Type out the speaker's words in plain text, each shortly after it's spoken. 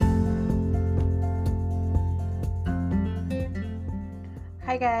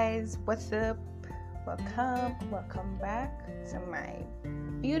Hi guys, what's up? Welcome back to my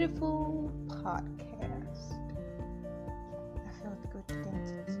beautiful podcast. I felt good, didn't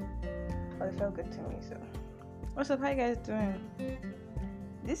it? Well, it felt good to me, so. What's up, how you guys doing?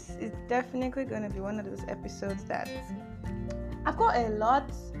 This is definitely going to be one of those episodes that I've got a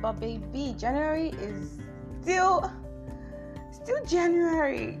lot, but baby, January is still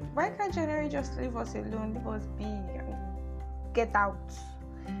January. Why can't January just leave us alone, leave us be and get out?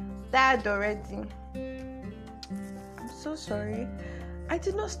 Tired already. I'm so sorry. I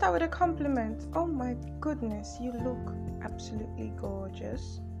did not start with a compliment. Oh my goodness, you look absolutely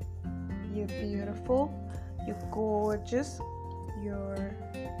gorgeous. You're beautiful. You're gorgeous. You're,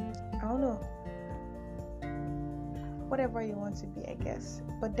 I don't know, whatever you want to be, I guess.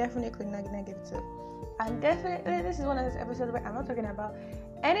 But definitely not negative. And definitely, this is one of those episodes where I'm not talking about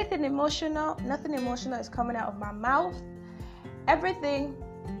anything emotional. Nothing emotional is coming out of my mouth. Everything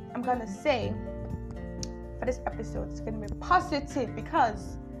I'm gonna say for this episode is gonna be positive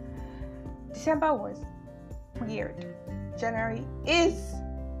because December was weird. January is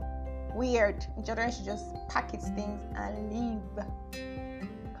weird. January should just pack its things and leave.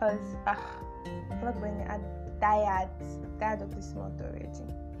 Because I'm not going. I'm tired of this month already.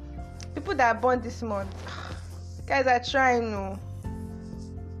 People that are born this month, guys are trying. No,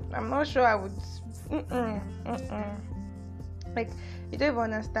 I'm not sure I would. Like, you don't even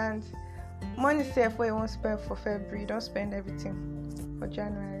understand. Money safe where you won't spend for February, you don't spend everything for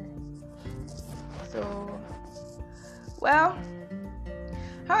January. So, well,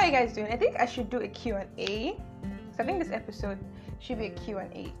 how are you guys doing? I think I should do a Q&A. So I think this episode should be a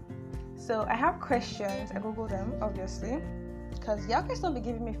Q&A. So I have questions. I Googled them, obviously, because y'all guys don't be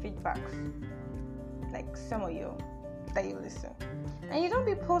giving me feedbacks like some of you that you listen. And you don't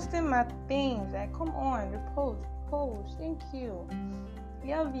be posting my things. Like, come on, repost. Thank you.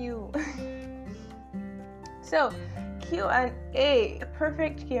 Love you. So, Q&A,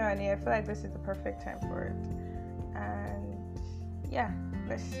 perfect Q&A. I feel like this is the perfect time for it. And yeah,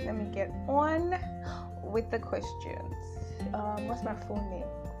 let me get on with the questions. What's my full name?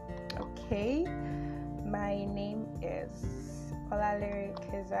 Okay, my name is Olalere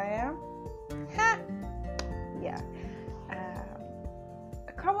Keziah. Yeah.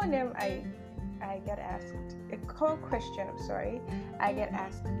 A common name I get asked, a common question, I get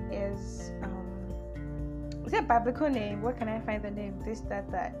asked is it a biblical name? Where can I find the name? This,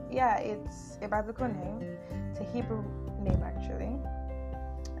 that. Yeah, it's a biblical name. It's a Hebrew name, actually.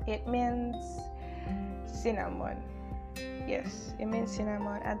 It means cinnamon. Yes, it means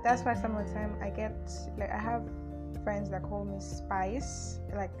cinnamon. And that's why some of the time I have friends that call me Spice,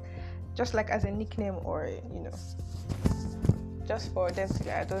 like, just like as a nickname or, just for them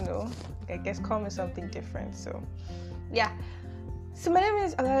to, I don't know, I guess call me something different. So yeah, so my name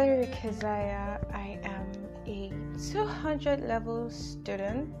is Olalere Keziah. I am a 200 level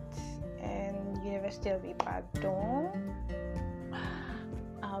student in University of Ibadan.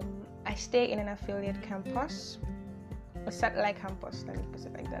 I stay in an affiliate campus, a satellite campus, let me put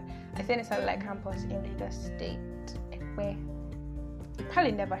it like that. I stay in a satellite campus in Lagos State, where you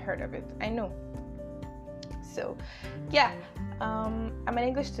probably never heard of it, I know. So yeah, I'm an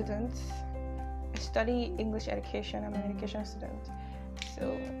English student. I study English education. I'm an education student.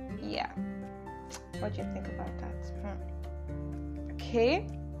 So yeah, what do you think about that? Okay,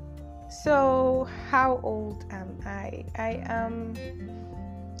 so how old am I? I am,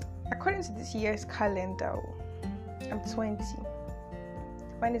 according to this year's calendar, I'm 20.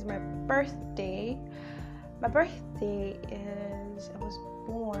 When is my birthday? My birthday is, I was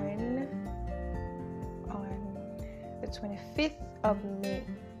born on the 25th of May.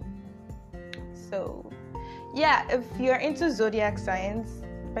 So yeah, if you're into zodiac signs,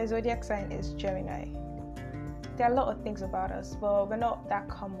 my zodiac sign is Gemini. There are a lot of things about us, but we're not that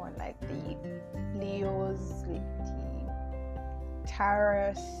common like the Leos, like the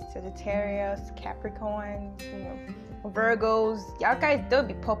Taurus, Sagittarius, Capricorns, Virgos. Y'all guys don't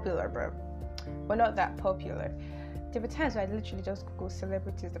be popular, bro. We're not that popular. There were times where I literally just Google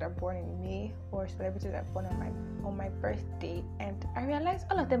celebrities that are born in May or celebrities that are born on my birthday, and I realized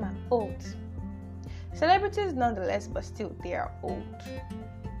all of them are old. Celebrities nonetheless, but still they are old.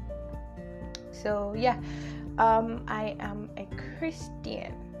 So yeah, I am a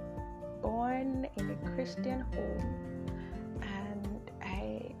Christian, born in a Christian home, and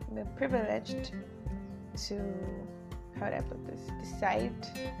I am privileged to, how do I put this, decide,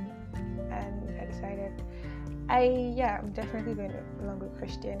 and I decided I'm definitely going along with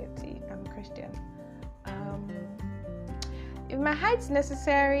Christianity. I'm a Christian. If my height's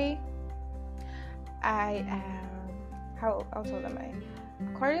necessary, I am, how old am I?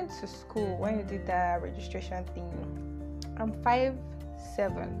 according to school, when you did the registration thing, I'm 5'7",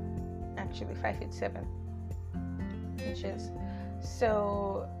 actually 5'7" inches.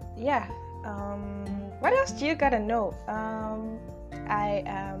 So yeah. What else do you gotta know? I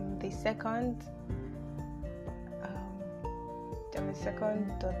am the second. I'm the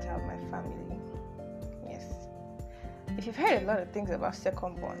second daughter of my family. Yes. If you've heard a lot of things about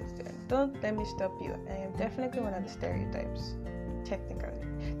second borns, then don't let me stop you. I am definitely one of the stereotypes. Technically.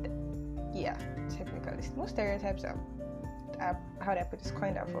 Yeah, technically. Most stereotypes are how do I put this,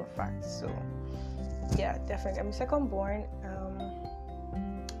 coined out for a fact. So yeah, definitely. I'm second born.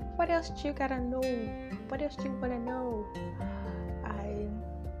 What else do you gotta know? What else do you wanna know?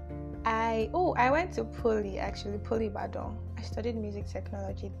 I went to Poly Badon. I studied music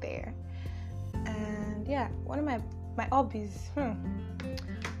technology there. And yeah, one of my hobbies. I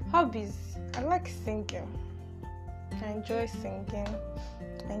like singing. I enjoy singing.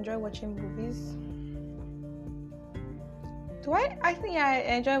 I enjoy watching movies. I think I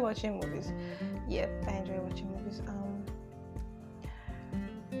enjoy watching movies. Yep, I enjoy watching movies.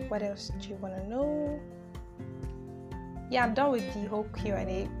 What else do you want to know? Yeah, I'm done with the whole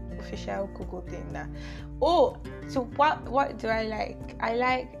Q&A official Google thing now. Oh, so what do I like? I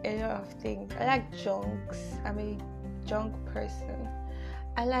like a lot of things. I like junks. I'm a junk person.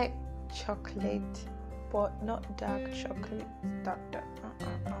 I like chocolate, but not dark chocolate. Dark.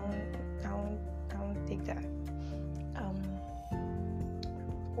 I won't take that.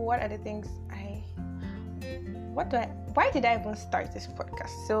 What are the things why did I even start this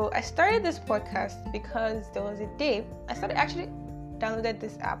podcast? So I started this podcast because there was a day I downloaded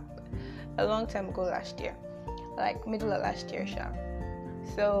this app a long time ago last year, like middle of last year,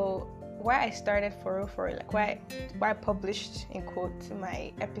 So why I started for like why I published in quotes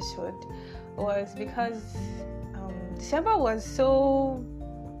my episode was because December was so,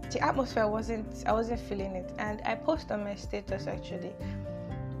 the atmosphere I wasn't feeling it, and I posted on my status actually.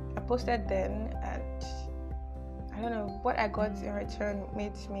 I posted then, and I don't know what I got in return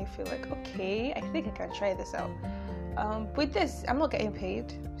made me feel like, okay, I think I can try this out. With this, I'm not getting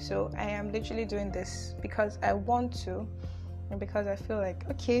paid, so I am literally doing this because I want to, and because I feel like,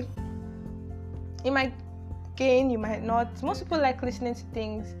 okay, you might gain, you might not. Most people like listening to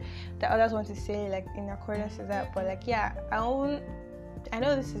things that others want to say, like in accordance to that. But like, yeah, I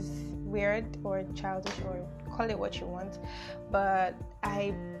know this is weird or childish or call it what you want, but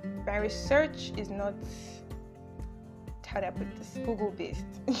my research is not, how do I put this, Google based.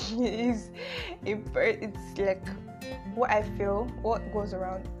 It's like what I feel, what goes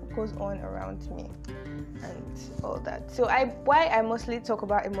on around me, and all that. So why I mostly talk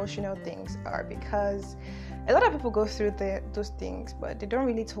about emotional things are because a lot of people go through those things, but they don't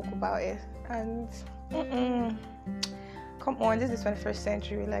really talk about it. And come on, this is 21st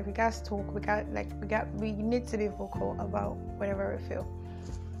century. Like, we got to talk. We need to be vocal about whatever we feel.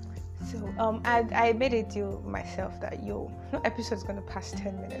 So I made a deal with myself that no episode's gonna pass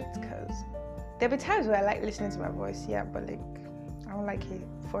 10 minutes, because there'll be times where I like listening to my voice, yeah, but like I don't like it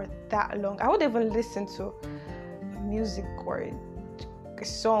for that long. I wouldn't even listen to music or a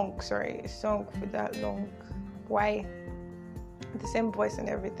song for that long. Why? The same voice and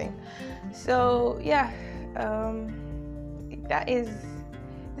everything. So yeah,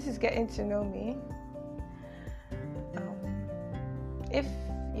 this is getting to know me. If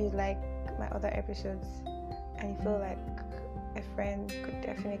you like my other episodes and you feel like a friend could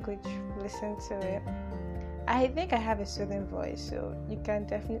definitely listen to it, I think I have a soothing voice, so you can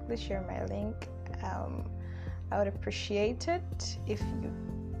definitely share my link. I would appreciate it if you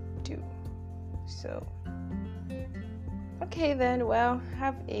do. So okay then, well,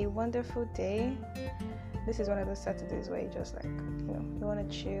 have a wonderful day. This is one of those Saturdays where you just like, you want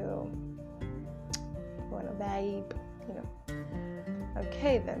to chill, you want to vibe,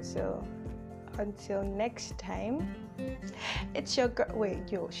 Okay then, so until next time, it's your girl. Wait,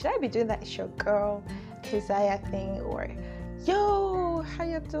 should I be doing that? It's your girl Keziah thing, or yo, how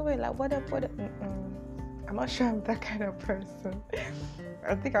you doing? Like, what up? I'm not sure I'm that kind of person.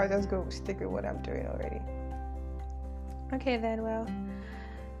 I think I'll just go stick with what I'm doing already. Okay then, well,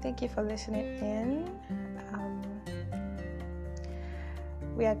 thank you for listening in.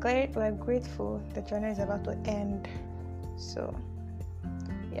 We're grateful the journey is about to end. So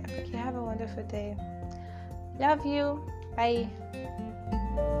yeah, okay, have a wonderful day. Love you. Bye.